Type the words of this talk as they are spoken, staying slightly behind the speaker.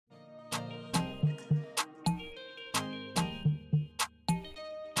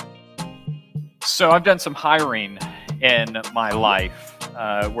So I've done some hiring in my life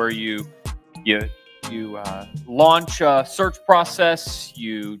where you launch a search process,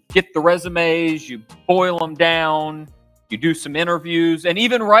 you get the resumes, you boil them down, you do some interviews, and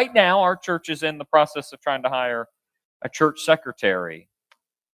even right now, our church is in the process of trying to hire a church secretary.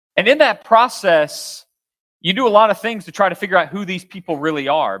 And in that process, you do a lot of things to try to figure out who these people really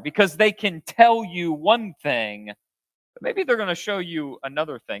are, because they can tell you one thing, but maybe they're going to show you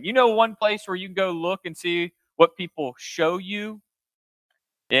another thing. You know, one place where you can go look and see what people show you?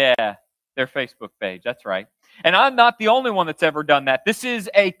 Yeah, their Facebook page. That's right. And I'm not the only one that's ever done that. This is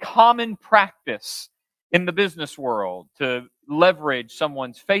a common practice in the business world to leverage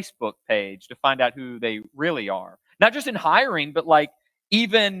someone's Facebook page to find out who they really are. Not just in hiring, but like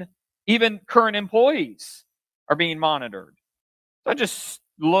even current employees are being monitored. So I just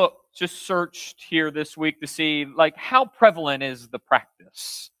searched here this week to see like how prevalent is the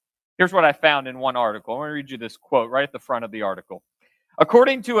practice. Here's what I found in one article. I want to read you this quote right at the front of the article.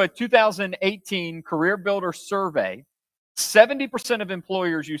 According to a 2018 Career Builder survey, 70% of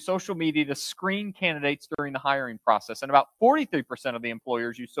employers use social media to screen candidates during the hiring process, and about 43% of the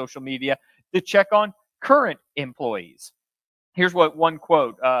employers use social media to check on current employees. Here's what one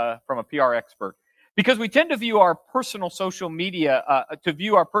quote from a PR expert. Because we tend to view our personal social media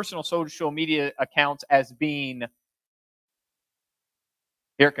accounts as being,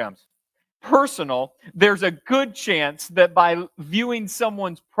 here it comes, personal, there's a good chance that by viewing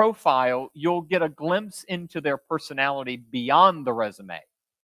someone's profile, you'll get a glimpse into their personality beyond the resume,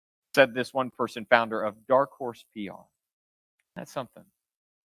 said this one person, founder of Dark Horse PR. That's something.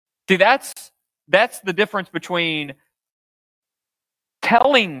 See, that's the difference between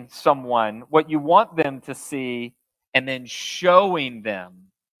telling someone what you want them to see and then showing them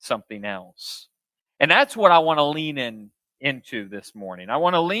something else. And that's what I want to lean into this morning. I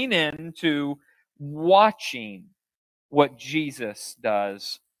want to lean into watching what Jesus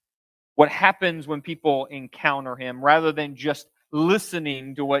does, what happens when people encounter him, rather than just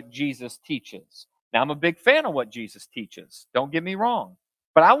listening to what Jesus teaches. Now, I'm a big fan of what Jesus teaches. Don't get me wrong.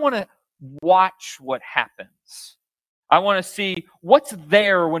 But I want to watch what happens. I want to see what's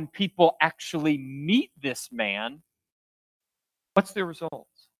there when people actually meet this man. What's the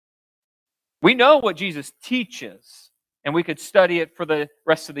results? We know what Jesus teaches, and we could study it for the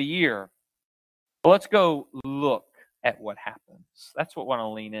rest of the year. But let's go look at what happens. That's what I want to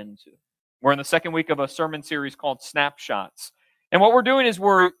lean into. We're in the second week of a sermon series called Snapshots. And what we're doing is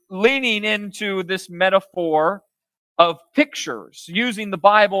we're leaning into this metaphor of pictures, using the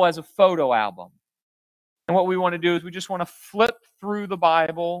Bible as a photo album. And what we want to do is we just want to flip through the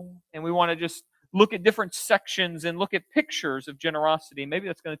Bible, and we want to just look at different sections and look at pictures of generosity. Maybe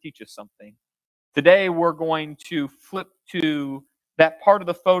that's going to teach us something. Today we're going to flip to that part of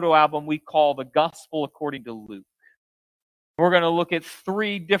the photo album we call the Gospel according to Luke. We're going to look at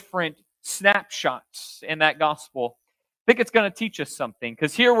 3 different snapshots in that gospel. I think it's going to teach us something,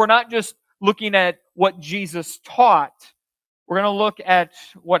 because here we're not just looking at what Jesus taught. We're going to look at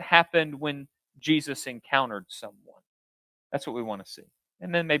what happened when Jesus encountered someone. That's what we want to see.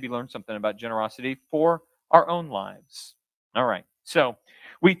 And then maybe learn something about generosity for our own lives. All right. So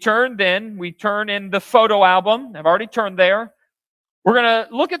we turn in the photo album. I've already turned there. We're going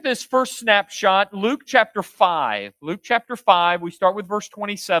to look at this first snapshot, Luke chapter 5. Luke chapter 5, we start with verse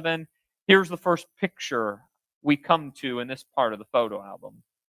 27. Here's the first picture we come to in this part of the photo album.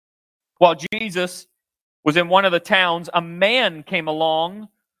 While Jesus was in one of the towns, a man came along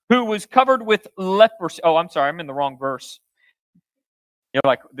who was covered with leprosy. Oh, I'm sorry, I'm in the wrong verse. You're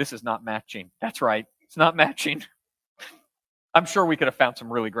like, this is not matching. That's right, it's not matching. I'm sure we could have found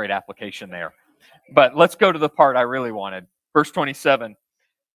some really great application there. But let's go to the part I really wanted. Verse 27.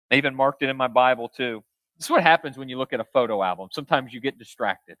 I even marked it in my Bible too. This is what happens when you look at a photo album. Sometimes you get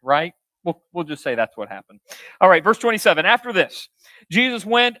distracted, right? We'll just say that's what happened. All right, verse 27. After this, Jesus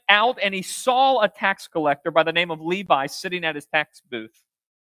went out and he saw a tax collector by the name of Levi sitting at his tax booth.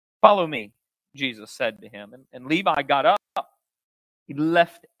 Follow me, Jesus said to him. And Levi got up. He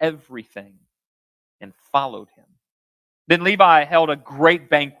left everything and followed him. Then Levi held a great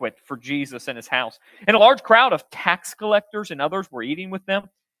banquet for Jesus in his house, and a large crowd of tax collectors and others were eating with them.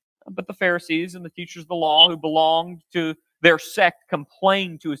 But the Pharisees and the teachers of the law who belonged to their sect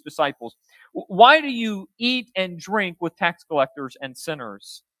complained to his disciples, "Why do you eat and drink with tax collectors and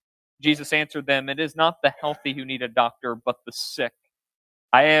sinners?" Jesus answered them, "It is not the healthy who need a doctor, but the sick.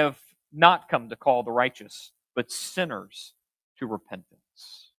 I have not come to call the righteous, but sinners to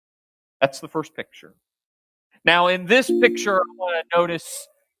repentance." That's the first picture. Now, in this picture, I want to notice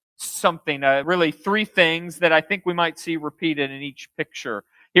something, really 3 things that I think we might see repeated in each picture.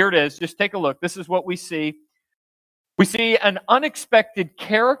 Here it is. Just take a look. This is what we see. We see an unexpected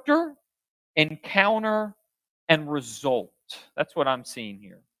character, encounter, and result. That's what I'm seeing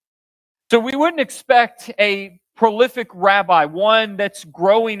here. So we wouldn't expect a prolific rabbi, one that's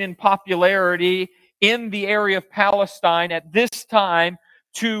growing in popularity in the area of Palestine at this time,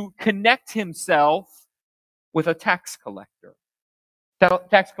 to connect himself with a tax collector.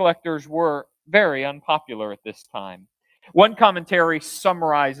 Tax collectors were very unpopular at this time. One commentary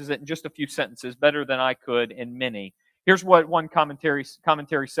summarizes it in just a few sentences, better than I could in many. Here's what one commentary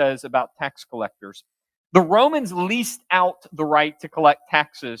says about tax collectors. The Romans leased out the right to collect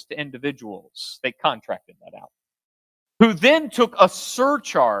taxes to individuals. They contracted that out, who then took a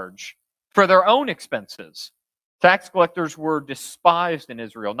surcharge for their own expenses. Tax collectors were despised in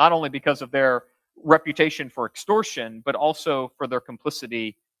Israel, not only because of their reputation for extortion, but also for their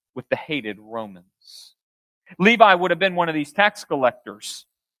complicity with the hated Romans. Levi would have been one of these tax collectors.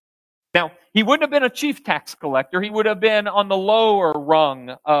 Now, he wouldn't have been a chief tax collector. He would have been on the lower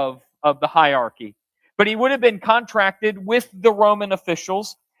rung of the hierarchy. But he would have been contracted with the Roman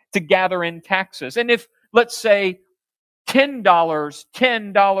officials to gather in taxes. And if, let's say,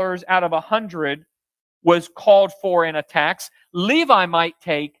 $10 out of 100 was called for in a tax, Levi might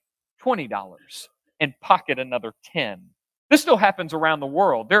take $20 and pocket another 10. This still happens around the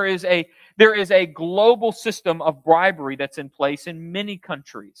world. There is a global system of bribery that's in place in many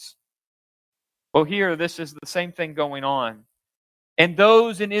countries. Well, here, this is the same thing going on. And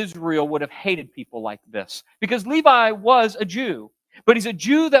those in Israel would have hated people like this, because Levi was a Jew, but he's a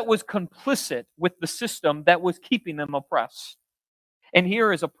Jew that was complicit with the system that was keeping them oppressed. And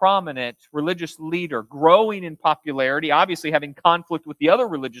here is a prominent religious leader growing in popularity, obviously having conflict with the other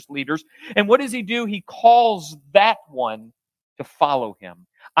religious leaders. And what does he do? He calls that one to follow him.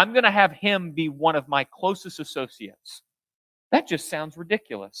 I'm going to have him be one of my closest associates. That just sounds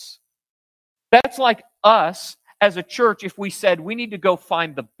ridiculous. That's like us as a church if we said we need to go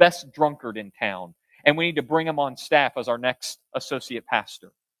find the best drunkard in town and we need to bring him on staff as our next associate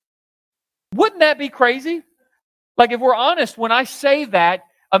pastor. Wouldn't that be crazy? Like, if we're honest, when I say that,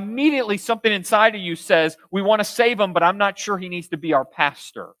 immediately something inside of you says, we want to save him, but I'm not sure he needs to be our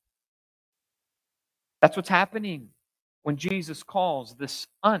pastor. That's what's happening when Jesus calls this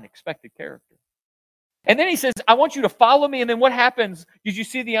unexpected character. And then he says, I want you to follow me. And then what happens? Did you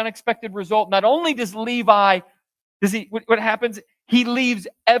see the unexpected result? Not only does Levi, what happens? He leaves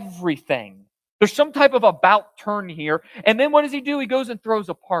everything. There's some type of about turn here. And then what does he do? He goes and throws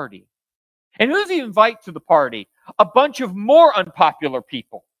a party. And who does he invite to the party? A bunch of more unpopular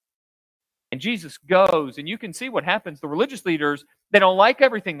people. And Jesus goes, and you can see what happens. The religious leaders, they don't like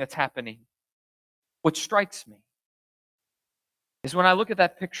everything that's happening. What strikes me is when I look at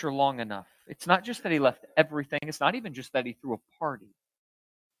that picture long enough, it's not just that he left everything. It's not even just that he threw a party.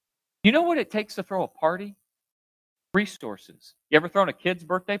 You know what it takes to throw a party? Resources. You ever thrown a kid's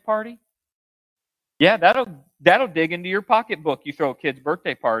birthday party? Yeah, that'll dig into your pocketbook. You throw a kid's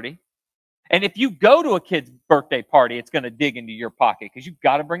birthday party. And if you go to a kid's birthday party, it's going to dig into your pocket because you've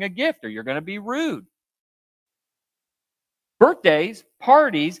got to bring a gift or you're going to be rude. Birthdays,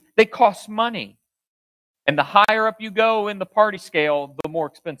 parties, they cost money. And the higher up you go in the party scale, the more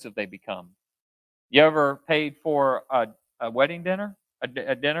expensive they become. You ever paid for a wedding dinner,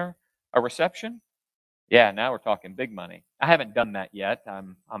 a reception? Yeah, now we're talking big money. I haven't done that yet.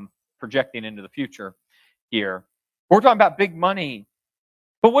 I'm projecting into the future here. We're talking about big money.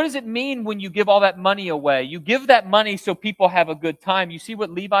 But what does it mean when you give all that money away? You give that money so people have a good time. You see what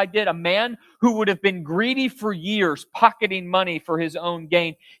Levi did? A man who would have been greedy for years, pocketing money for his own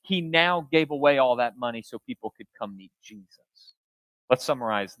gain, he now gave away all that money so people could come meet Jesus. Let's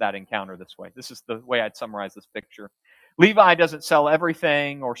summarize that encounter this way. This is the way I'd summarize this picture. Levi doesn't sell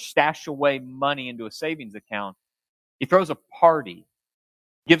everything or stash away money into a savings account. He throws a party,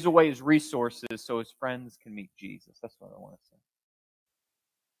 gives away his resources so his friends can meet Jesus. That's what I want to say.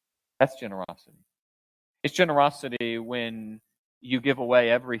 That's generosity. It's generosity when you give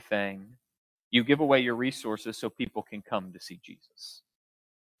away everything. You give away your resources so people can come to see Jesus.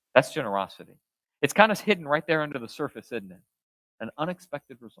 That's generosity. It's kind of hidden right there under the surface, isn't it? An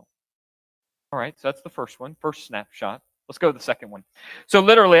unexpected result. All right, so that's the first one, first snapshot. Let's go to the second one. So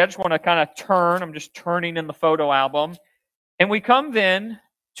literally, I just want to kind of turn. I'm just turning in the photo album. And we come then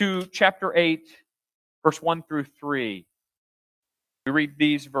to chapter 8, verse 1 through 3. We read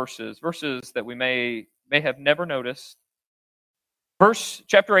these verses that we may have never noticed.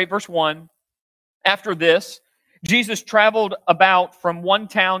 Chapter 8, verse 1. After this, Jesus traveled about from one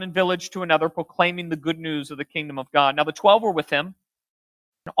town and village to another, proclaiming the good news of the kingdom of God. Now the 12 were with him,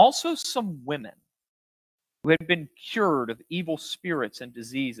 and also some women who had been cured of evil spirits and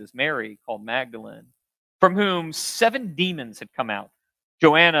diseases, Mary, called Magdalene, from whom 7 demons had come out,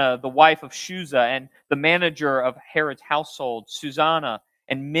 Joanna, the wife of Chuza, and the manager of Herod's household, Susanna,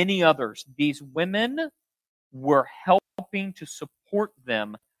 and many others. These women were helping to support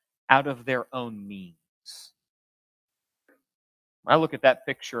them out of their own means. When I look at that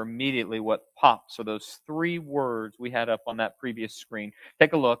picture, immediately what pops are those 3 words we had up on that previous screen.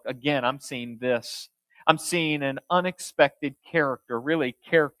 Take a look. Again, I'm seeing this. I'm seeing an unexpected character, really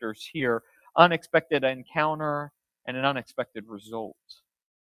characters here, unexpected encounter and an unexpected result.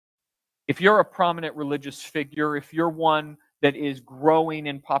 If you're a prominent religious figure, if you're one that is growing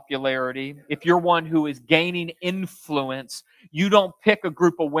in popularity, if you're one who is gaining influence, you don't pick a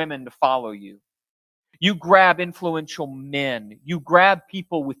group of women to follow you. You grab influential men, you grab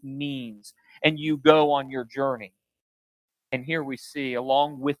people with means, and you go on your journey. And here we see,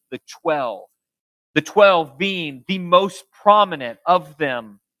 along with the 12 being the most prominent of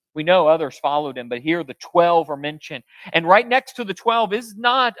them. We know others followed him, but here the 12 are mentioned. And right next to the 12 is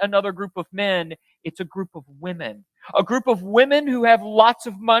not another group of men, it's a group of women. A group of women who have lots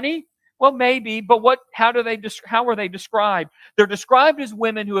of money. Well, maybe, but how are they described? They're described as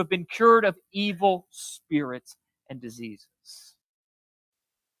women who have been cured of evil spirits and diseases.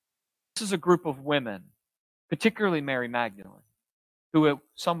 This is a group of women, particularly Mary Magdalene, who at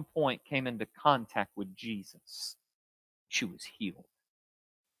some point came into contact with Jesus. She was healed.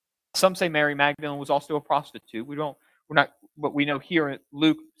 Some say Mary Magdalene was also a prostitute. But we know here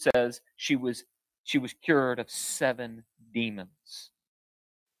Luke says she was cured of 7 demons.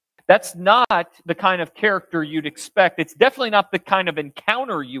 That's not the kind of character you'd expect. It's definitely not the kind of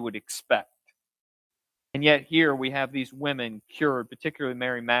encounter you would expect. And yet here we have these women cured, particularly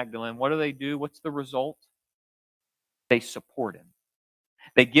Mary Magdalene. What do? What's the result? They support him.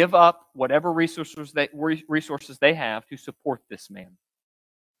 They give up whatever resources they have to support this man.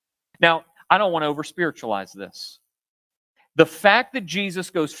 Now, I don't want to over-spiritualize this. The fact that Jesus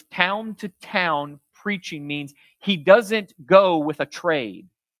goes town to town preaching means he doesn't go with a trade.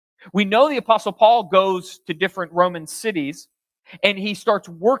 We know the Apostle Paul goes to different Roman cities and he starts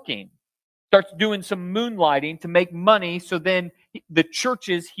working, starts doing some moonlighting to make money so then the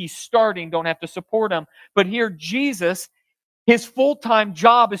churches he's starting don't have to support him. But here Jesus, his full-time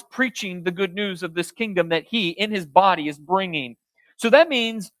job is preaching the good news of this kingdom that he, in his body, is bringing. So that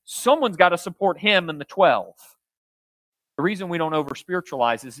means someone's got to support him and the 12. The reason we don't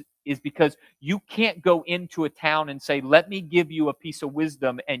over-spiritualize is because you can't go into a town and say, let me give you a piece of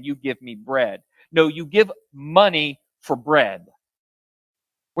wisdom and you give me bread. No, you give money for bread.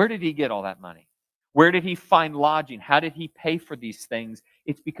 Where did he get all that money? Where did he find lodging? How did he pay for these things?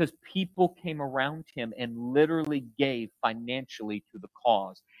 It's because people came around him and literally gave financially to the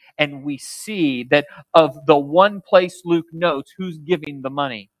cause. And we see that of the one place Luke notes who's giving the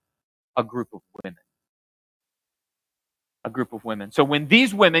money, a group of women. A group of women. So when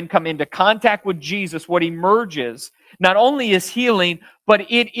these women come into contact with Jesus, what emerges not only is healing, but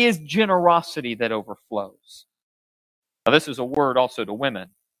it is generosity that overflows. Now, this is a word also to women.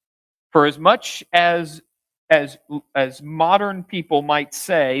 For as much as modern people might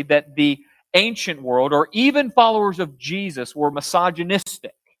say that the ancient world, or even followers of Jesus, were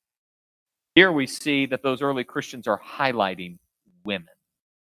misogynistic, here we see that those early Christians are highlighting women.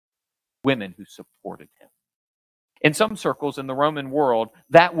 Women who supported him. In some circles in the Roman world,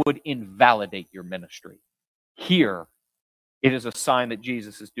 that would invalidate your ministry. Here, it is a sign that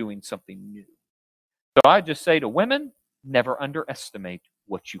Jesus is doing something new. So I just say to women, never underestimate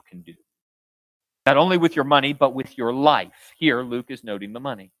what you can do. Not only with your money, but with your life. Here, Luke is noting the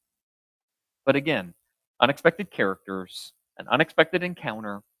money. But again, unexpected characters, an unexpected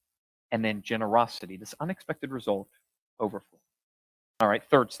encounter, and then generosity. This unexpected result overflow. All right,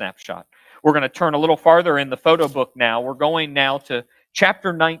 third snapshot. We're going to turn a little farther in the photo book now. We're going now to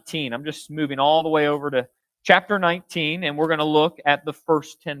chapter 19. I'm just moving all the way over to chapter 19, and we're going to look at the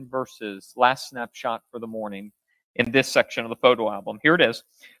first 10 verses. Last snapshot for the morning in this section of the photo album. Here it is.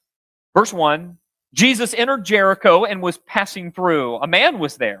 Verse 1, Jesus entered Jericho and was passing through. A man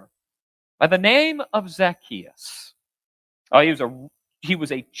was there by the name of Zacchaeus. He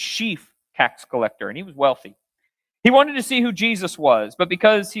was a chief tax collector, and he was wealthy. He wanted to see who Jesus was, but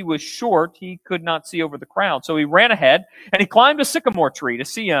because he was short, he could not see over the crowd. So he ran ahead, and he climbed a sycamore tree to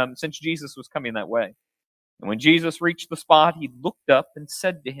see him, since Jesus was coming that way. And when Jesus reached the spot, he looked up and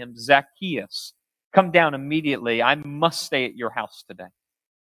said to him, Zacchaeus, come down immediately. I must stay at your house today.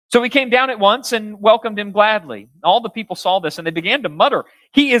 So he came down at once and welcomed him gladly. All the people saw this, and they began to mutter,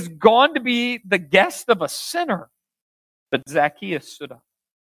 he is gone to be the guest of a sinner. But Zacchaeus stood up,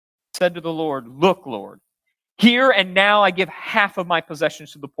 said to the Lord, look, Lord, Here and now I give half of my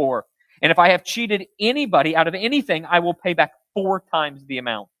possessions to the poor. And if I have cheated anybody out of anything, I will pay back 4 times the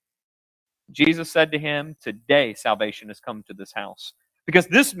amount. Jesus said to him, today salvation has come to this house, because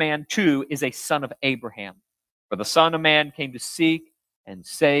this man too is a son of Abraham. For the Son of Man came to seek and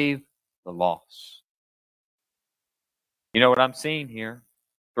save the lost. You know what I'm seeing here?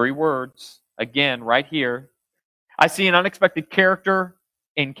 3 words. Again, right here. I see an unexpected character,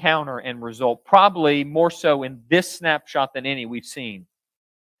 encounter, and result. Probably more so in this snapshot than any we've seen.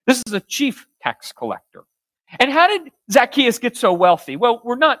 This is a chief tax collector. And how did Zacchaeus get so wealthy? Well,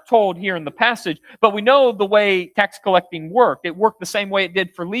 we're not told here in the passage, but we know the way tax collecting worked. It worked the same way it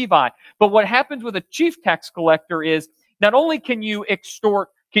did for Levi. But what happens with a chief tax collector is not only can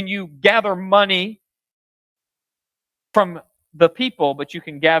you gather money from the people, but you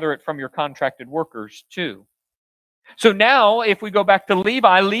can gather it from your contracted workers too. So now, if we go back to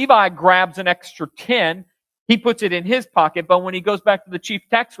Levi grabs an extra 10. He puts it in his pocket, but when he goes back to the chief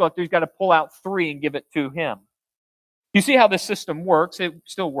tax collector, he's got to pull out 3 and give it to him. You see how this system works? It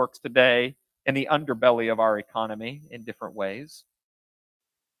still works today in the underbelly of our economy in different ways.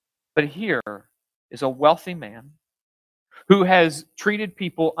 But here is a wealthy man who has treated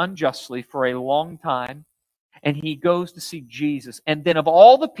people unjustly for a long time, and he goes to see Jesus. And then of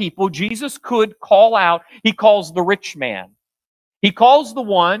all the people Jesus could call out, he calls the rich man. He calls the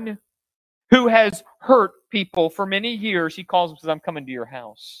one who has hurt people for many years. He calls and says, I'm coming to your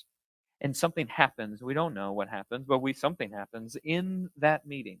house. And something happens. We don't know what happens, but something happens in that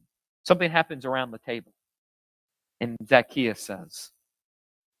meeting. Something happens around the table. And Zacchaeus says,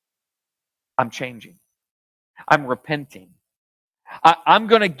 I'm changing. I'm repenting. I'm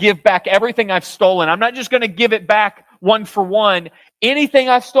going to give back everything I've stolen. I'm not just going to give it back 1 for 1. Anything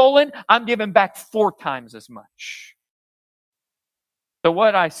I've stolen, I'm giving back 4 times as much. So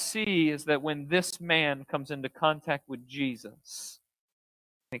what I see is that when this man comes into contact with Jesus,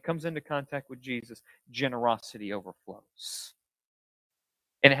 generosity overflows.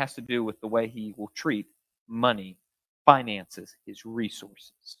 And it has to do with the way he will treat money, finances, his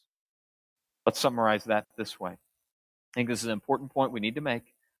resources. Let's summarize that this way. I think this is an important point we need to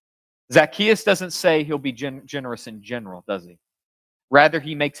make. Zacchaeus doesn't say he'll be generous in general, does he? Rather,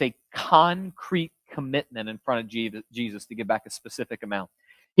 he makes a concrete commitment in front of Jesus to give back a specific amount.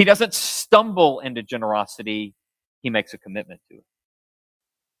 He doesn't stumble into generosity. He makes a commitment to it.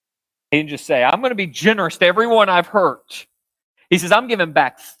 He didn't just say, I'm going to be generous to everyone I've hurt. He says, I'm giving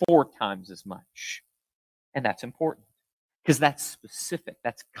back 4 times as much. And that's important because that's specific.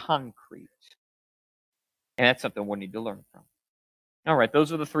 That's concrete. And that's something we need to learn from. All right,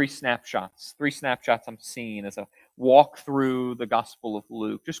 those are the 3 snapshots. 3 snapshots I'm seeing as a walk through the Gospel of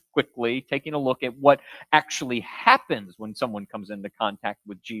Luke. Just quickly taking a look at what actually happens when someone comes into contact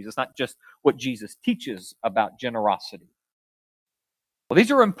with Jesus, not just what Jesus teaches about generosity. Well,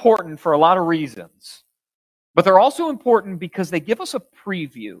 these are important for a lot of reasons, but they're also important because they give us a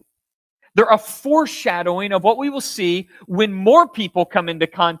preview. They're a foreshadowing of what we will see when more people come into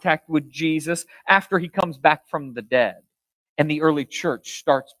contact with Jesus after he comes back from the dead and the early church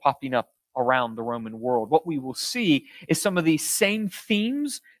starts popping up around the Roman world. What we will see is some of these same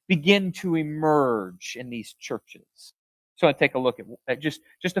themes begin to emerge in these churches. So I take a look at just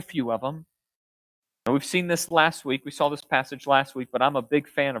a few of them. And we've seen this last week. We saw this passage last week, but I'm a big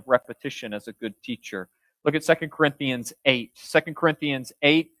fan of repetition as a good teacher. Look at 2 Corinthians 8. 2 Corinthians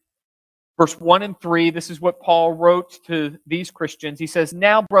 8, verse 1 and 3. This is what Paul wrote to these Christians. He says,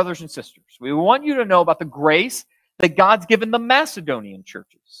 now, brothers and sisters, we want you to know about the grace that God's given the Macedonian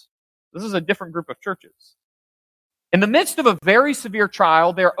churches. This is a different group of churches. In the midst of a very severe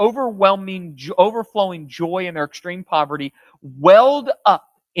trial, their overflowing joy and their extreme poverty welled up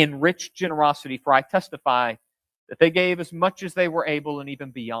in rich generosity, for I testify that they gave as much as they were able and even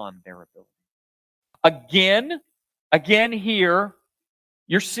beyond their ability. Again here,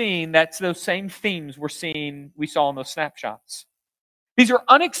 you're seeing that's those same themes we saw in those snapshots. These are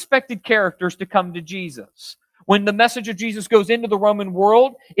unexpected characters to come to Jesus. When the message of Jesus goes into the Roman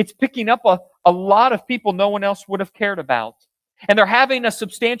world, it's picking up a lot of people no one else would have cared about. And they're having a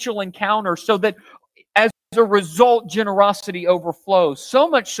substantial encounter so that as a result, generosity overflows. So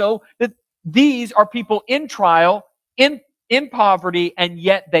much so that these are people in trial, in poverty, and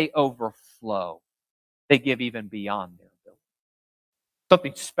yet they overflow. They give even beyond their ability.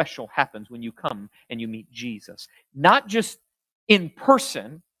 Something special happens when you come and you meet Jesus. Not just in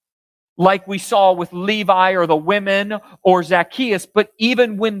person, like we saw with Levi or the women or Zacchaeus, but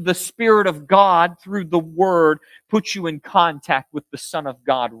even when the Spirit of God, through the Word, puts you in contact with the Son of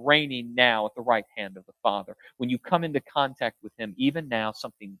God reigning now at the right hand of the Father. When you come into contact with Him, even now,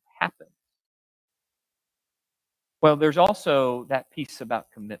 something happens. Well, there's also that piece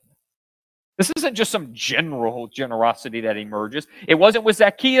about commitment. This isn't just some general generosity that emerges. It wasn't with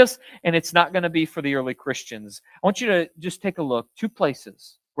Zacchaeus, and it's not going to be for the early Christians. I want you to just take a look. Two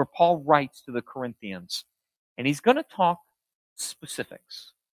places where Paul writes to the Corinthians, and he's going to talk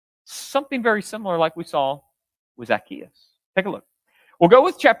specifics. Something very similar like we saw with Zacchaeus. Take a look. We'll go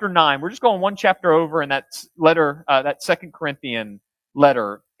with chapter 9. We're just going one chapter over in that letter, that 2 Corinthian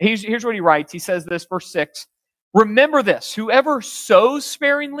letter. Here's what he writes. He says this, verse 6. Remember this, whoever sows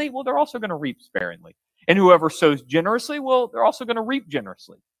sparingly, well, they're also going to reap sparingly. And whoever sows generously, well, they're also going to reap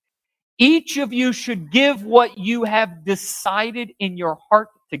generously. Each of you should give what you have decided in your heart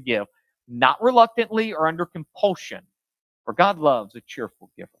to give, not reluctantly or under compulsion, for God loves a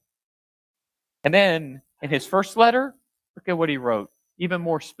cheerful giver. And then in his first letter, look at what he wrote, even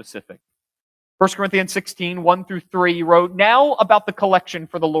more specific. 1 Corinthians 16, 1 through 3, he wrote, now about the collection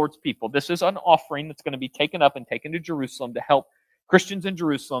for the Lord's people. This is an offering that's going to be taken up and taken to Jerusalem to help Christians in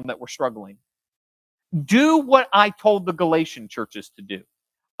Jerusalem that were struggling. Do what I told the Galatian churches to do.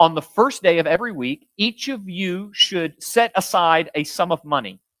 On the first day of every week, each of you should set aside a sum of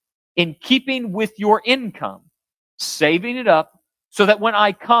money in keeping with your income, saving it up so that when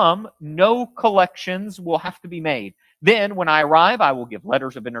I come, no collections will have to be made. Then, when I arrive, I will give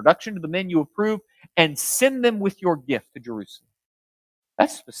letters of introduction to the men you approve and send them with your gift to Jerusalem.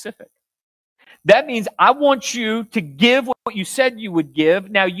 That's specific. That means I want you to give what you said you would give.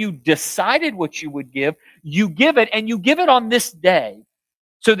 Now, you decided what you would give. You give it, and you give it on this day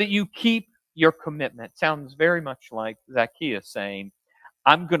so that you keep your commitment. Sounds very much like Zacchaeus saying,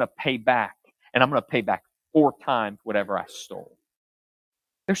 I'm going to pay back, and I'm going to pay back 4 times whatever I stole.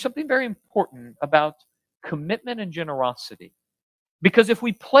 There's something very important about commitment and generosity. Because if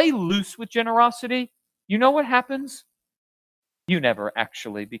we play loose with generosity, you know what happens? You never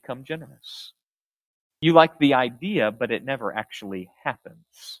actually become generous. You like the idea, but it never actually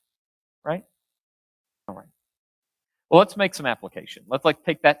happens. Right? All right. Well, let's make some application. Let's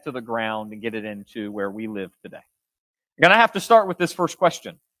take that to the ground and get it into where we live today. You're going to have to start with this first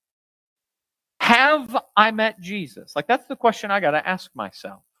question. Have I met Jesus? That's the question I got to ask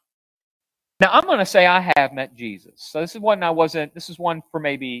myself. Now, I'm going to say I have met Jesus. So this is one for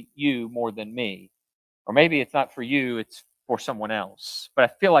maybe you more than me. Or maybe it's not for you, it's for someone else. But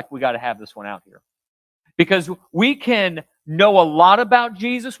I feel like we got to have this one out here. Because we can know a lot about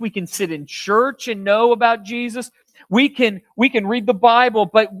Jesus. We can sit in church and know about Jesus. We can read the Bible,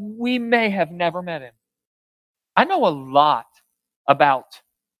 but we may have never met him. I know a lot about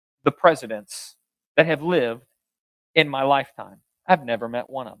the presidents that have lived in my lifetime. I've never met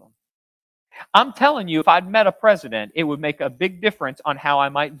one of them. I'm telling you, if I'd met a president, it would make a big difference on how I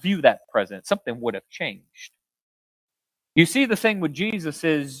might view that president. Something would have changed. You see, the thing with Jesus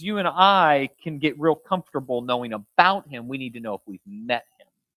is you and I can get real comfortable knowing about him. We need to know if we've met him.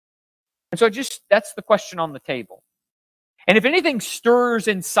 And so that's the question on the table. And if anything stirs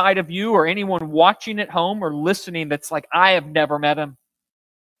inside of you or anyone watching at home or listening that's like, I have never met him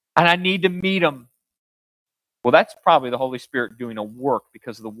and I need to meet him, well, that's probably the Holy Spirit doing a work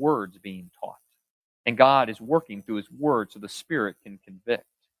because of the word's being taught. And God is working through his word so the Spirit can convict.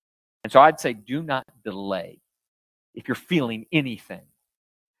 And so I'd say do not delay if you're feeling anything.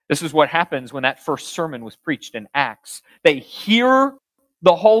 This is what happens when that first sermon was preached in Acts. They hear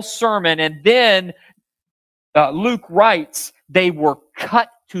the whole sermon, and then Luke writes, they were cut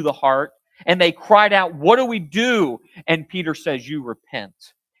to the heart, and they cried out, what do we do? And Peter says, you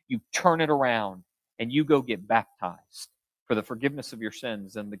repent. You turn it around. And you go get baptized for the forgiveness of your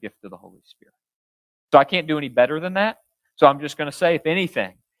sins and the gift of the Holy Spirit. So I can't do any better than that. So I'm just going to say,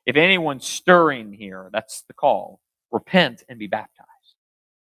 if anyone's stirring here, that's the call. Repent and be baptized.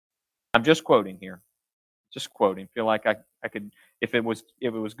 I'm just quoting here. Just quoting. Feel like I could, if it was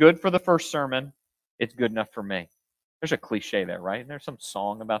good for the first sermon, it's good enough for me. There's a cliche there, right? There's some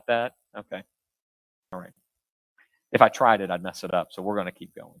song about that. Okay. All right. If I tried it, I'd mess it up. So we're going to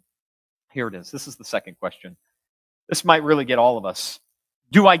keep going. Here it is. This is the second question. This might really get all of us.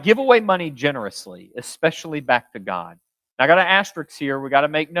 Do I give away money generously, especially back to God? Now, I got an asterisk here. We got to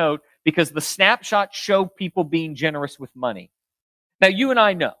make note because the snapshots show people being generous with money. Now, you and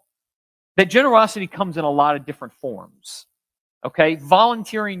I know that generosity comes in a lot of different forms. Okay?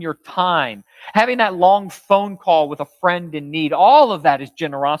 Volunteering your time, having that long phone call with a friend in need, all of that is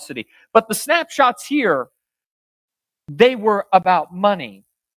generosity. But the snapshots here, they were about money.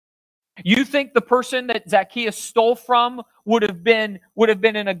 You think the person that Zacchaeus stole from would have been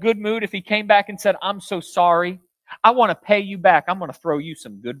in a good mood if he came back and said, I'm so sorry. I want to pay you back. I'm going to throw you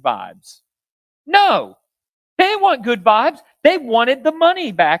some good vibes. No, they didn't want good vibes. They wanted the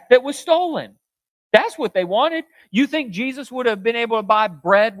money back that was stolen. That's what they wanted. You think Jesus would have been able to buy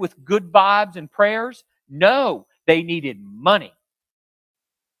bread with good vibes and prayers? No, they needed money.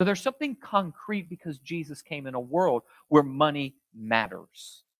 So there's something concrete because Jesus came in a world where money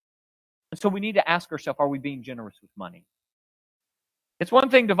matters. And so we need to ask ourselves, are we being generous with money? It's one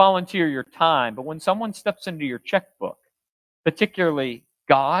thing to volunteer your time, but when someone steps into your checkbook, particularly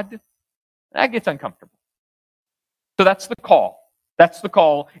God, that gets uncomfortable. So that's the call. That's the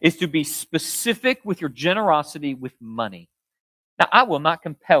call, is to be specific with your generosity with money. Now, I will not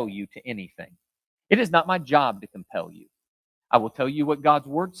compel you to anything. It is not my job to compel you. I will tell you what God's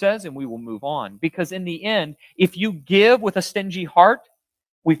Word says, and we will move on. Because in the end, if you give with a stingy heart,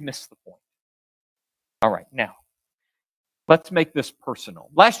 we've missed the point. All right, now, let's make this personal.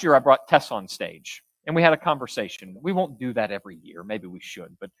 Last year, I brought Tess on stage, and we had a conversation. We won't do that every year. Maybe we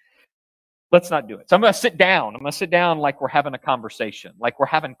should, but let's not do it. So I'm going to sit down. I'm going to sit down like we're having a conversation, like we're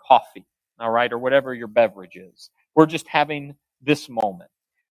having coffee, all right, or whatever your beverage is. We're just having this moment.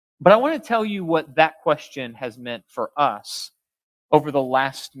 But I want to tell you what that question has meant for us over the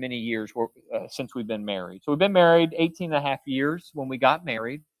last many years since we've been married. So we've been married 18 and a half years when we got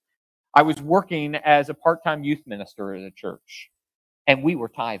married. I was working as a part-time youth minister at a church, and we were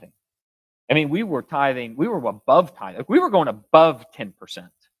tithing. I mean, we were tithing. We were above tithing. We were going above 10%.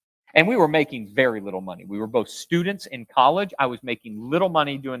 And we were making very little money. We were both students in college. I was making little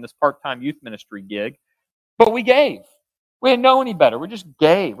money doing this part-time youth ministry gig, but we gave. We didn't know any better. We just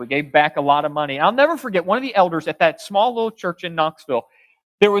gave. We gave back a lot of money. I'll never forget one of the elders at that small little church in Knoxville.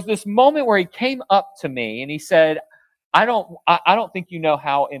 There was this moment where he came up to me and he said, I don't think you know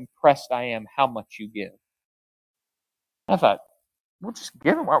how impressed I am how much you give. I thought, well, just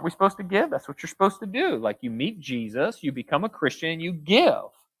give him. Aren't we supposed to give? That's what you're supposed to do. Like, you meet Jesus, you become a Christian, and you give.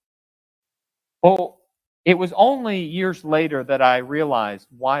 Well, it was only years later that I realized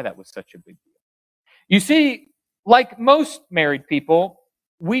why that was such a big deal. You see, like most married people,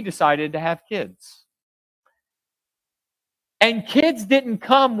 we decided to have kids. And kids didn't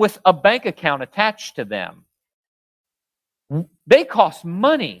come with a bank account attached to them. They cost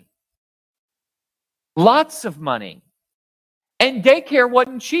money. Lots of money. And daycare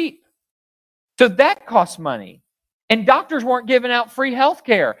wasn't cheap. So that cost money. And doctors weren't giving out free health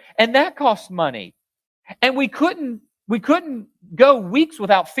care. And that cost money. And we couldn't go weeks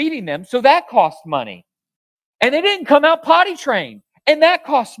without feeding them. So that cost money. And they didn't come out potty trained. And that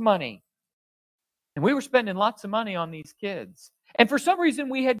cost money. And we were spending lots of money on these kids. And for some reason,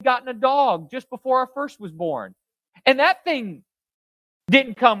 we had gotten a dog just before our first was born. And that thing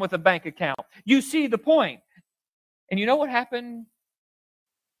didn't come with a bank account. You see the point. And you know what happened?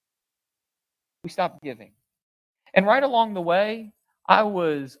 We stopped giving. And right along the way, I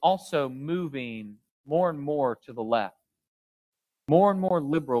was also moving more and more to the left, more and more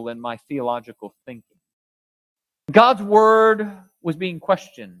liberal in my theological thinking. God's Word was being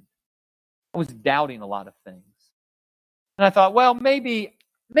questioned. I was doubting a lot of things. And I thought, well, maybe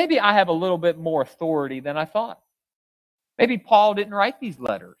I have a little bit more authority than I thought. Maybe Paul didn't write these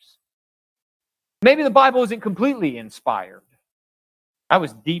letters. Maybe the Bible isn't completely inspired. I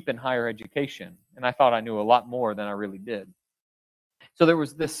was deep in higher education, and I thought I knew a lot more than I really did. So there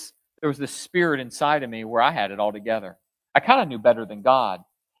was this spirit inside of me where I had it all together. I kind of knew better than God.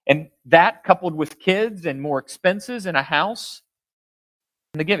 And that, coupled with kids and more expenses in a house,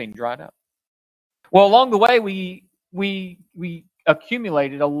 and the giving dried up. Well, along the way, we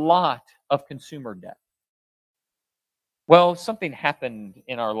accumulated a lot of consumer debt. Well, something happened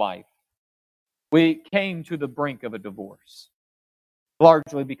in our life. We came to the brink of a divorce,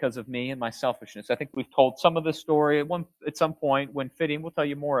 largely because of me and my selfishness. I think we've told some of the story at some point. When fitting, we'll tell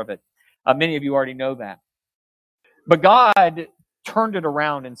you more of it. Many of you already know that. But God turned it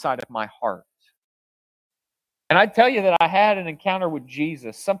around inside of my heart. And I tell you that I had an encounter with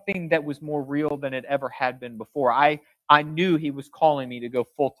Jesus, something that was more real than it ever had been before. I knew He was calling me to go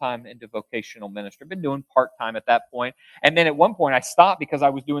full-time into vocational ministry. I've been doing part-time at that point. And then at one point I stopped because I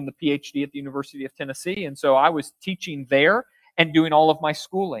was doing the PhD at the University of Tennessee. And so I was teaching there and doing all of my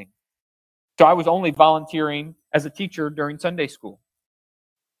schooling. So I was only volunteering as a teacher during Sunday school.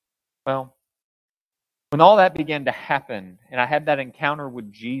 Well, when all that began to happen, and I had that encounter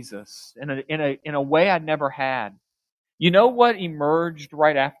with Jesus in a way I'd never had, you know what emerged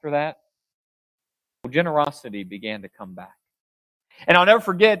right after that? Well, generosity began to come back. And I'll never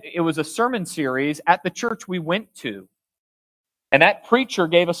forget, it was a sermon series at the church we went to. And that preacher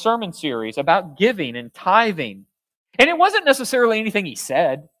gave a sermon series about giving and tithing. And it wasn't necessarily anything he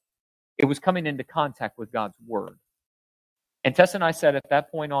said. It was coming into contact with God's Word. And Tess and I said at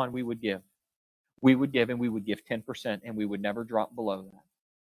that point on, we would give. We would give, and we would give 10%, and we would never drop below that.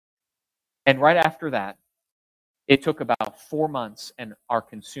 And right after that, it took about 4 months and our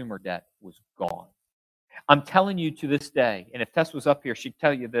consumer debt was gone. I'm telling you to this day, and if Tess was up here, she'd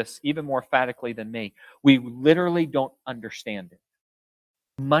tell you this even more emphatically than me. We literally don't understand it.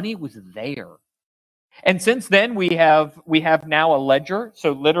 Money was there. And since then, we have now a ledger.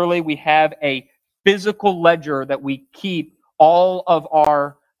 So literally, we have a physical ledger that we keep all of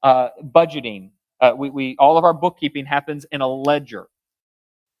our budgeting. All of our bookkeeping happens in a ledger,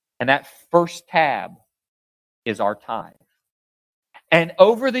 and that first tab is our tithe. And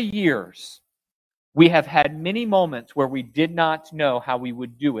over the years, we have had many moments where we did not know how we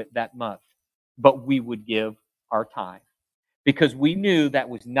would do it that month, but we would give our tithe because we knew that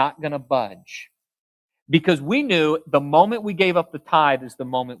was not going to budge. Because we knew the moment we gave up the tithe is the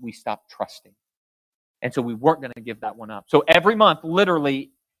moment we stopped trusting. And so we weren't going to give that one up. So every month,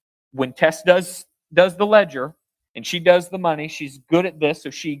 literally, when Tess does the ledger and she does the money, she's good at this, so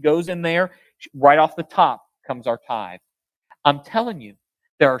she goes in there, right off the top comes our tithe. I'm telling you,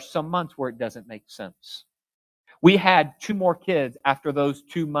 there are some months where it doesn't make sense. We had 2 more kids after those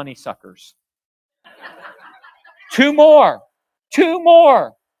 2 money suckers. 2 more. 2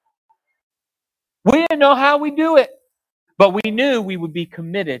 more. We didn't know how we do it, but we knew we would be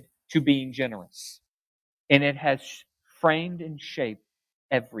committed to being generous. And it has framed and shaped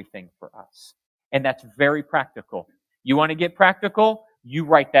everything for us. And that's very practical. You want to get practical? You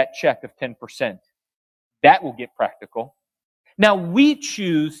write that check of 10%. That will get practical. Now, we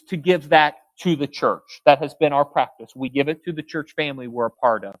choose to give that to the church. That has been our practice. We give it to the church family we're a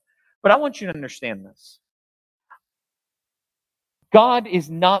part of. But I want you to understand this. God is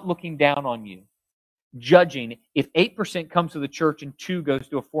not looking down on you, judging if 8% comes to the church and 2 goes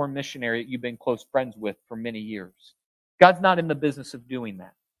to a foreign missionary that you've been close friends with for many years. God's not in the business of doing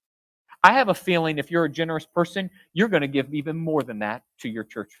that. I have a feeling if you're a generous person, you're going to give even more than that to your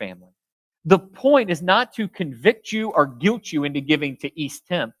church family. The point is not to convict you or guilt you into giving to East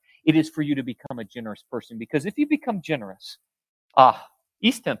 10th. It is for you to become a generous person. Because if you become generous,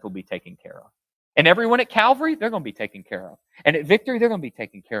 East 10th will be taken care of. And everyone at Calvary, they're going to be taken care of. And at Victory, they're going to be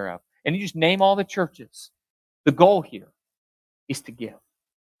taken care of. And you just name all the churches. The goal here is to give.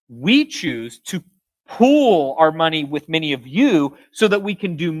 We choose to pool our money with many of you so that we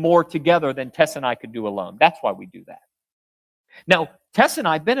can do more together than Tess and I could do alone. That's why we do that. Now, Tess and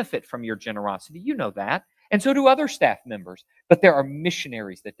I benefit from your generosity. You know that. And so do other staff members. But there are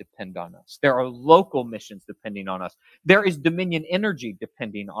missionaries that depend on us. There are local missions depending on us. There is Dominion Energy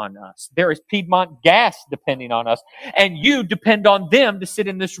depending on us. There is Piedmont Gas depending on us. And you depend on them to sit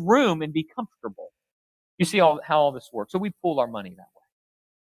in this room and be comfortable. You see how all this works. So we pool our money that way.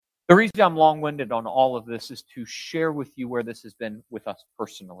 The reason I'm long-winded on all of this is to share with you where this has been with us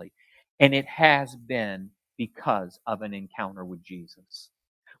personally. And it has been because of an encounter with Jesus.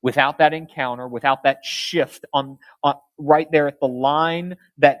 Without that encounter, without that shift on right there at the line,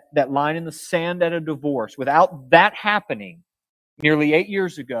 that line in the sand at a divorce, without that happening nearly 8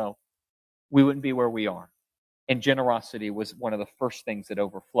 years ago, we wouldn't be where we are. And generosity was one of the first things that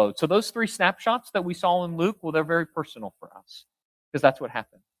overflowed. So those 3 snapshots that we saw in Luke, well, they're very personal for us because that's what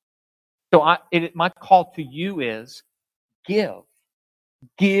happened. So my call to you is give.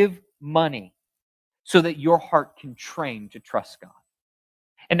 Give money so that your heart can train to trust God.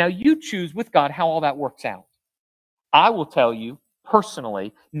 And now you choose with God how all that works out. I will tell you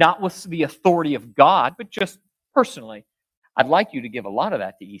personally, not with the authority of God, but just personally, I'd like you to give a lot of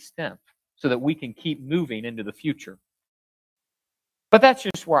that to East 10th so that we can keep moving into the future. But that's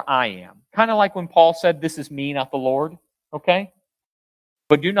just where I am. Kind of like when Paul said, this is me, not the Lord, okay?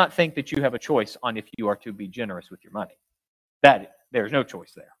 But do not think that you have a choice on if you are to be generous with your money. There's no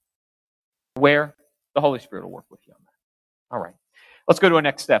choice there. Where? The Holy Spirit will work with you on that. All right. Let's go to a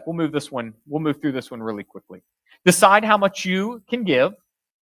next step. We'll move through this one really quickly. Decide how much you can give.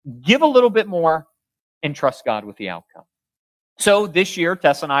 Give a little bit more and trust God with the outcome. So this year,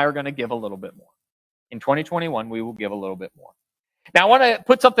 Tess and I are going to give a little bit more. In 2021, we will give a little bit more. Now, I want to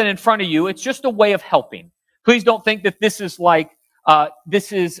put something in front of you. It's just a way of helping. Please don't think that this is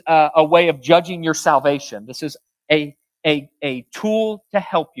a way of judging your salvation. This is a tool to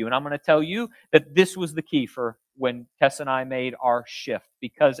help you. And I'm going to tell you that this was the key for when Tess and I made our shift.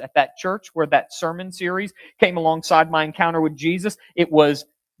 Because at that church where that sermon series came alongside my encounter with Jesus, it was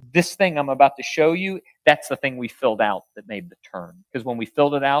this thing I'm about to show you. That's the thing we filled out that made the turn. Because when we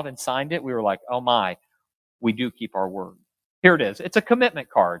filled it out and signed it, we were like, oh my, we do keep our word. Here it is. It's a commitment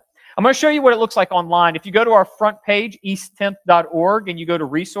card. I'm going to show you what it looks like online. If you go to our front page, east10th.org, and you go to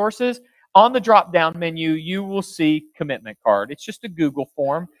resources, on the drop-down menu, you will see commitment card. It's just a Google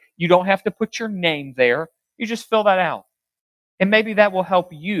form. You don't have to put your name there. You just fill that out. And maybe that will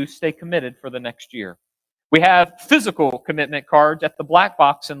help you stay committed for the next year. We have physical commitment cards at the black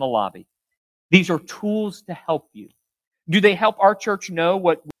box in the lobby. These are tools to help you. Do they help our church know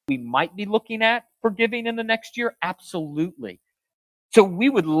what we might be looking at for giving in the next year? Absolutely. So we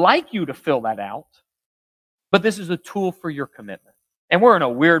would like you to fill that out, but this is a tool for your commitment. And we're in a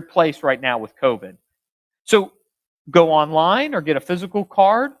weird place right now with COVID. So go online or get a physical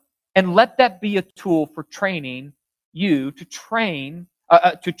card and let that be a tool for training you to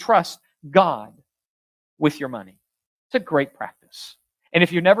to trust God with your money. It's a great practice. And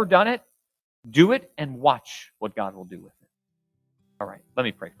if you've never done it, do it and watch what God will do with it. All right, let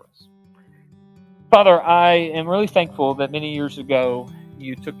me pray for us. Father, I am really thankful that many years ago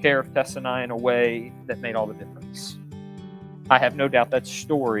you took care of Tess and I in a way that made all the difference. I have no doubt that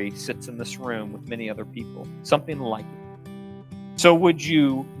story sits in this room with many other people, something like it. So would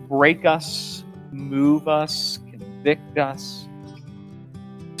you break us, move us, convict us,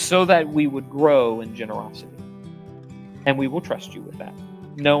 so that we would grow in generosity. And we will trust you with that,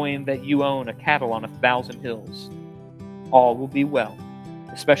 knowing that you own a cattle on 1,000 hills. All will be well,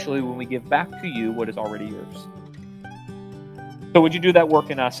 especially when we give back to you what is already yours. So would you do that work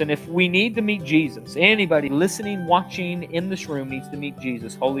in us? And if we need to meet Jesus, anybody listening, watching in this room needs to meet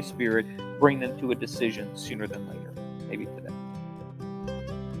Jesus, Holy Spirit, bring them to a decision sooner than later, maybe today.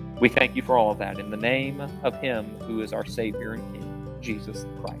 We thank you for all of that in the name of him who is our Savior and King, Jesus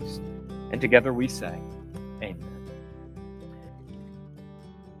Christ. And together we say, amen.